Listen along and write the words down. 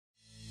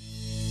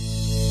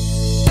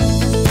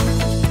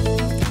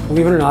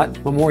Believe it or not,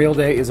 Memorial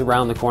Day is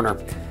around the corner.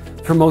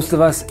 For most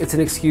of us, it's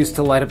an excuse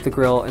to light up the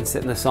grill and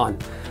sit in the sun.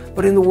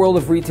 But in the world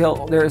of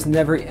retail, there is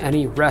never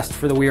any rest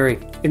for the weary.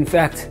 In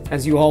fact,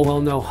 as you all well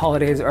know,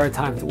 holidays are a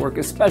time to work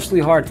especially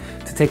hard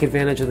to take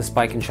advantage of the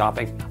spike in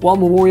shopping. While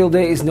Memorial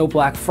Day is no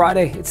Black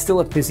Friday, it's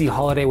still a busy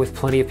holiday with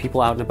plenty of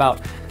people out and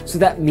about. So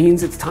that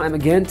means it's time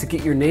again to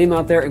get your name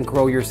out there and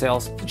grow your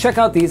sales. So check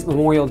out these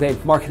Memorial Day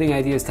marketing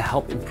ideas to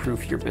help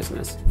improve your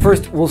business.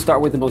 First, we'll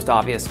start with the most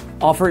obvious.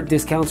 Offer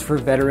discounts for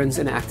veterans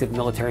and active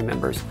military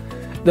members.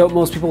 Though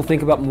most people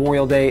think about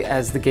Memorial Day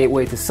as the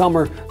gateway to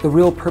summer, the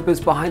real purpose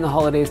behind the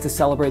holiday is to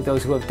celebrate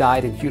those who have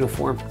died in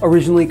uniform.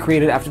 Originally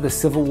created after the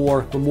Civil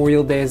War,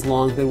 Memorial Day has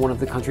long been one of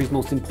the country's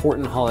most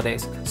important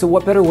holidays. So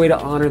what better way to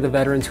honor the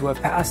veterans who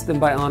have passed than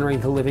by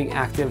honoring the living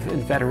active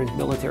and veteran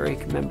military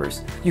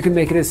members? You can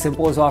make it as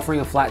simple as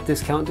offering a flat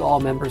discount to all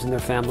members and their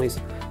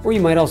families, or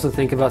you might also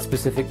think about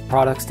specific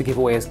products to give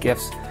away as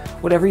gifts.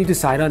 Whatever you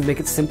decide on, make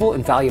it simple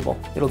and valuable.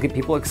 It'll get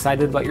people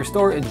excited about your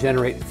store and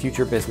generate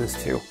future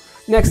business too.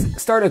 Next,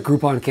 start a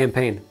Groupon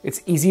campaign.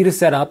 It's easy to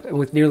set up, and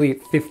with nearly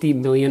 50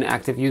 million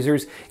active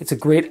users, it's a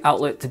great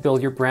outlet to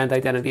build your brand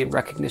identity and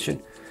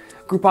recognition.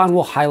 Groupon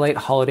will highlight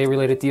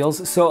holiday-related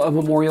deals, so a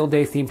Memorial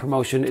Day themed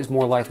promotion is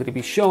more likely to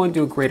be shown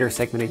to a greater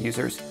segment of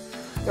users.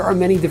 There are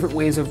many different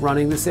ways of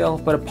running the sale,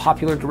 but a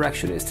popular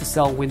direction is to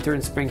sell winter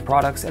and spring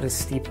products at a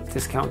steep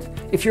discount.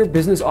 If your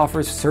business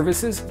offers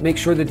services, make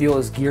sure the deal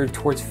is geared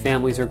towards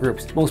families or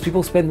groups. Most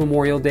people spend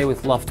Memorial Day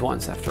with loved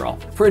ones, after all.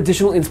 For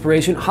additional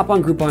inspiration, hop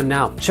on Groupon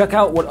now. Check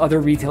out what other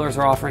retailers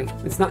are offering.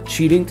 It's not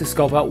cheating to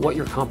scope out what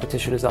your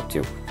competition is up to.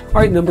 All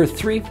right, number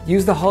 3,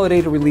 use the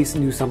holiday to release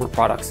new summer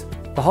products.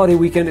 The holiday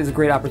weekend is a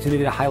great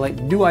opportunity to highlight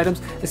new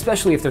items,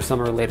 especially if they're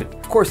summer related.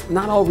 Of course,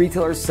 not all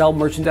retailers sell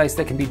merchandise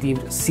that can be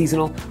deemed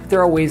seasonal, but there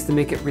are ways to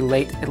make it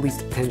relate, at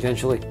least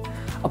tangentially.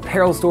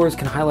 Apparel stores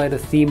can highlight a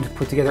themed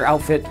put-together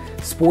outfit.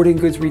 Sporting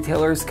goods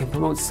retailers can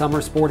promote summer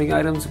sporting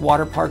items.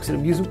 Water parks and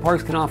amusement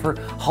parks can offer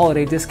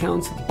holiday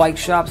discounts. Bike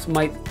shops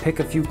might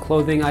pick a few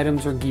clothing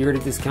items or gear to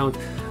discount.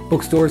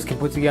 Bookstores can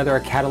put together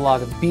a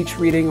catalog of beach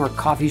reading, or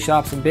coffee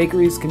shops and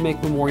bakeries can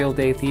make Memorial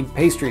Day themed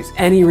pastries.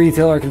 Any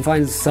retailer can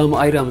find some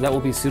item that will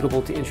be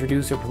suitable to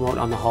introduce or promote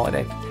on the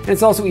holiday. And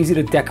it's also easy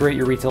to decorate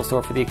your retail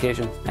store for the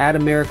occasion. Add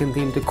American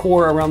themed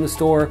decor around the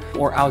store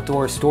or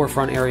outdoor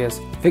storefront areas.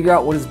 Figure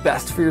out what is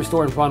best for your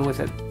store and run with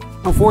it.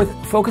 And fourth,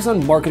 focus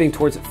on marketing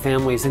towards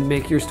families and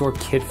make your store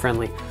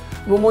kid-friendly.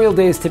 Memorial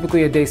Day is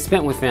typically a day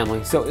spent with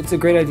family, so it's a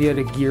great idea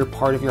to gear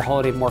part of your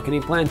holiday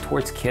marketing plan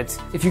towards kids.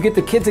 If you get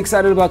the kids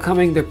excited about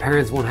coming, their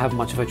parents won't have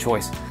much of a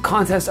choice.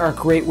 Contests are a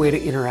great way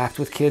to interact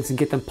with kids and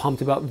get them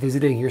pumped about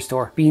visiting your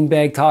store.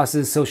 Beanbag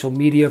tosses, social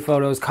media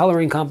photos,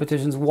 coloring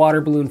competitions,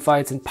 water balloon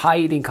fights, and pie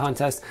eating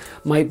contests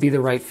might be the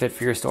right fit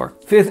for your store.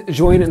 Fifth,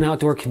 join an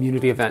outdoor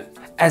community event.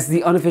 As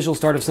the unofficial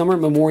start of summer,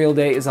 Memorial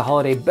Day is a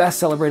holiday best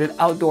celebrated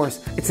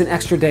outdoors. It's an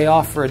extra day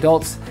off for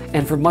adults,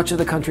 and for much of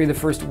the country, the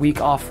first week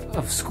off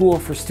of school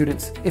for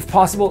students. If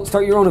possible,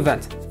 start your own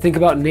event. Think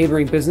about a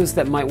neighboring business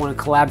that might want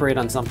to collaborate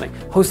on something.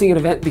 Hosting an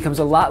event becomes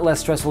a lot less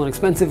stressful and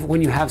expensive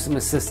when you have some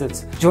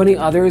assistance. Joining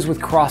others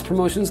with cross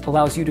promotions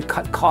allows you to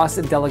cut costs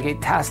and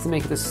delegate tasks to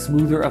make it a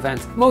smoother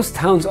event. Most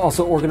towns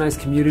also organize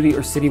community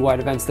or citywide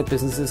events that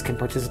businesses can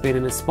participate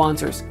in as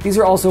sponsors. These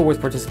are also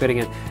worth participating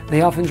in.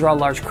 They often draw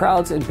large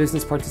crowds, and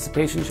business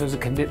participation shows a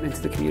commitment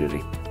to the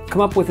community. Come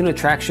up with an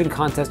attraction,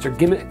 contest, or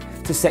gimmick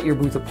to set your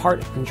booth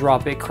apart and draw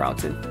big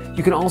crowds in.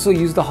 You can also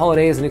use the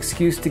holiday as an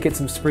excuse to get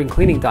some spring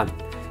cleaning done.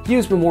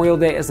 Use Memorial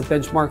Day as a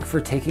benchmark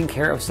for taking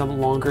care of some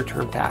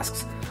longer-term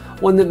tasks.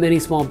 One that many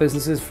small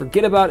businesses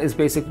forget about is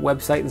basic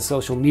website and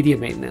social media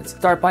maintenance.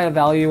 Start by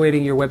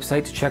evaluating your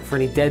website to check for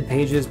any dead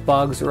pages,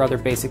 bugs, or other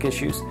basic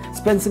issues.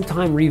 Spend some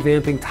time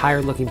revamping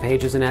tired-looking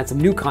pages and add some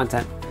new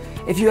content.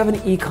 If you have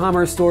an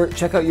e-commerce store,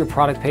 check out your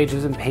product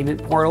pages and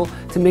payment portal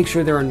to make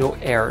sure there are no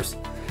errors.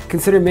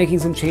 Consider making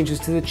some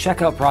changes to the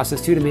checkout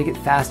process too to make it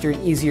faster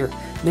and easier.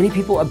 Many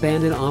people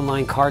abandon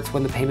online carts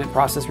when the payment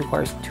process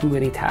requires too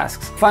many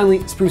tasks.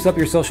 Finally, spruce up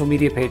your social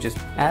media pages.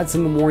 Add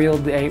some Memorial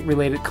Day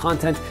related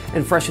content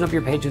and freshen up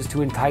your pages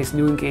to entice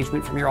new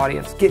engagement from your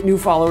audience. Get new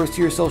followers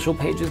to your social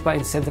pages by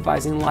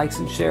incentivizing likes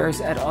and shares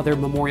at other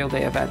Memorial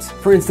Day events.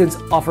 For instance,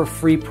 offer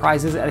free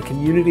prizes at a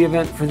community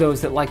event for those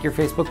that like your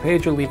Facebook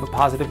page or leave a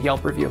positive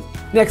Yelp review.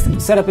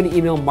 Next, set up an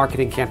email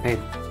marketing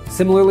campaign.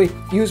 Similarly,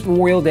 use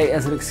Memorial Day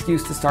as an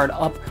excuse to start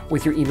up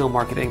with your email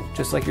marketing,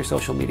 just like your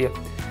social media.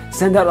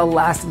 Send out a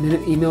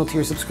last-minute email to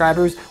your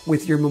subscribers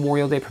with your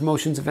Memorial Day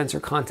promotions, events, or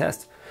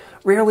contests.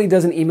 Rarely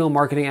does an email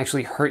marketing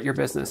actually hurt your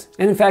business.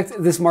 And in fact,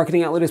 this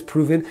marketing outlet is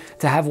proven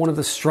to have one of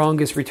the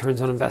strongest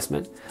returns on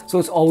investment, so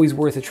it's always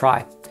worth a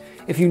try.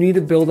 If you need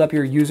to build up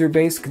your user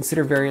base,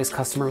 consider various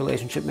customer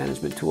relationship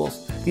management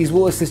tools. These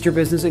will assist your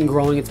business in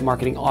growing its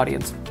marketing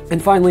audience.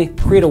 And finally,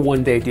 create a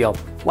one-day deal.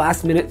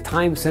 Last-minute,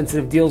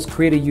 time-sensitive deals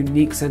create a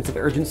unique sense of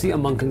urgency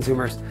among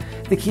consumers.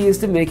 The key is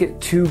to make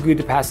it too good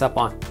to pass up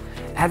on.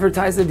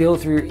 Advertise the deal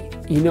through your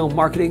email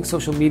marketing,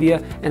 social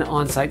media, and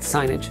on-site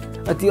signage.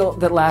 A deal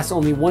that lasts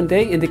only one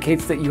day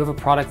indicates that you have a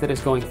product that is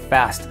going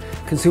fast.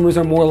 Consumers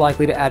are more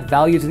likely to add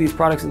value to these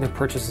products in their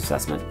purchase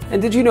assessment.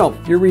 And did you know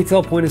your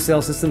retail point of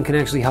sale system can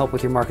actually help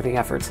with your marketing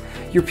efforts?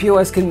 Your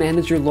POS can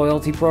manage your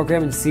loyalty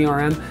program and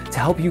CRM to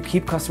help you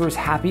keep customers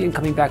happy and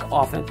coming back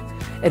often.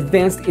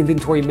 Advanced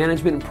inventory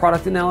management and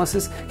product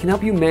analysis can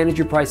help you manage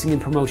your pricing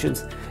and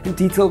promotions. And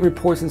detailed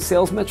reports and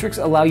sales metrics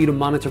allow you to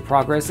monitor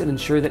progress and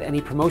ensure that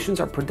any promotions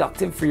are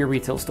productive for your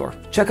retail store.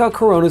 Check out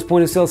Corona's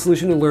point of sale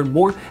solution to learn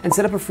more and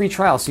set up a free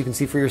trial so you can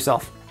see for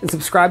yourself. And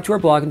subscribe to our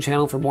blog and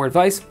channel for more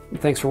advice.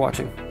 And thanks for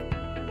watching.